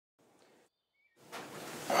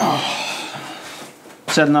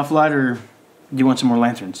Set enough light, or do you want some more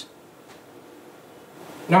lanterns?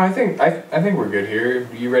 No, I think we're good here.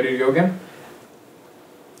 You ready to go again?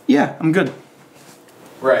 Yeah, I'm good.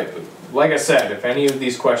 Right. But like I said, if any of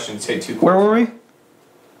these questions hit too close... Where were we?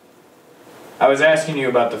 I was asking you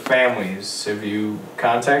about the families. Have you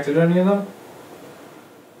contacted any of them?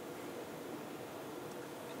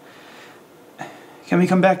 Can we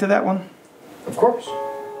come back to that one? Of course.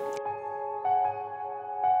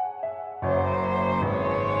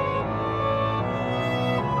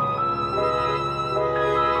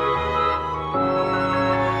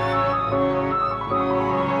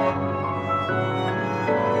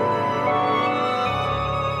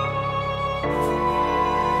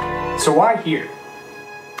 So why here?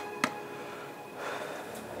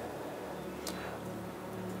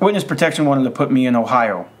 Witness protection wanted to put me in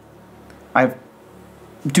Ohio. I have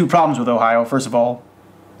two problems with Ohio. First of all,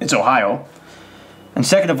 it's Ohio. And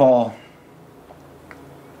second of all,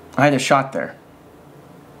 I had a shot there.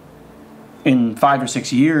 In 5 or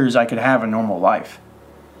 6 years, I could have a normal life.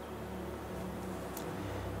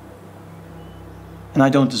 And I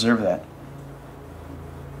don't deserve that.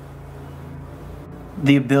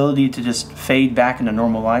 The ability to just fade back into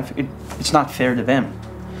normal life, it's not fair to them.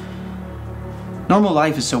 Normal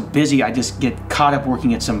life is so busy, I just get caught up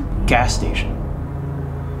working at some gas station.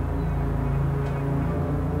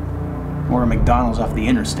 Or a McDonald's off the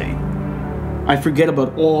interstate. I forget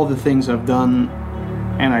about all the things I've done,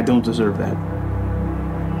 and I don't deserve that.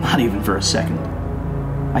 Not even for a second.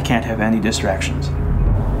 I can't have any distractions.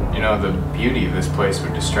 You know, the beauty of this place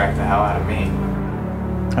would distract the hell out of me.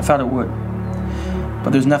 I thought it would. But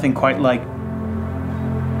there's nothing quite like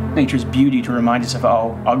nature's beauty to remind us of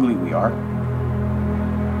how ugly we are.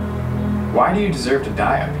 Why do you deserve to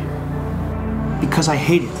die up here? Because I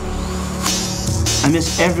hate it. I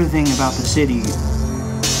miss everything about the city.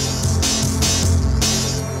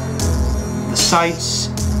 The sights.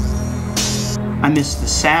 I miss the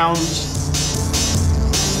sounds.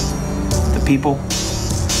 The people.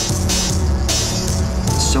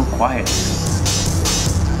 It's so quiet.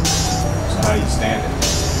 So how do you stand it?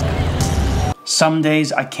 Some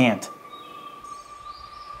days I can't.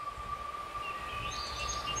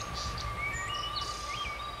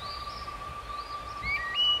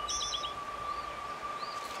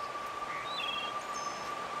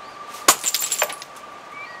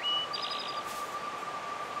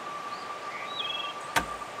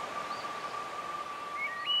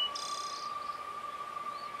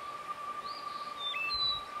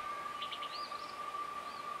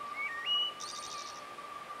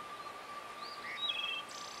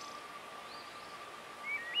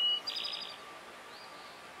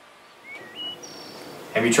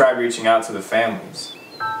 Have you tried reaching out to the families?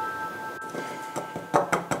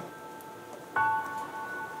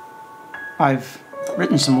 I've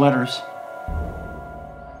written some letters.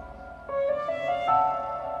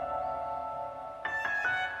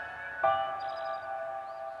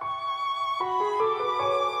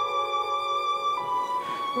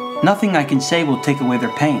 Nothing I can say will take away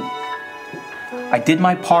their pain. I did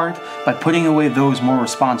my part by putting away those more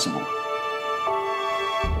responsible.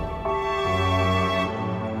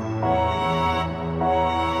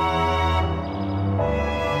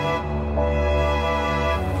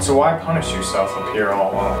 So why punish yourself up here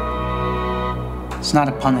all alone? It's not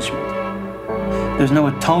a punishment. There's no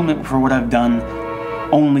atonement for what I've done,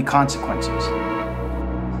 only consequences.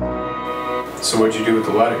 So what'd you do with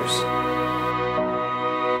the letters?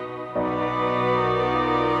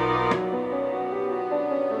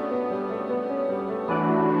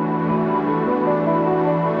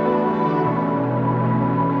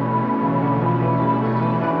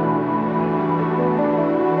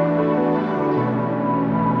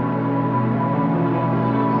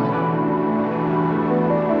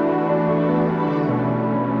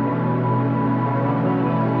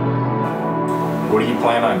 What do you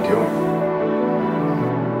plan on doing?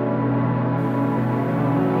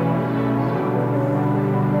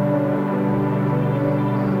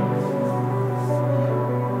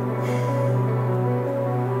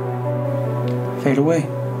 Fade away.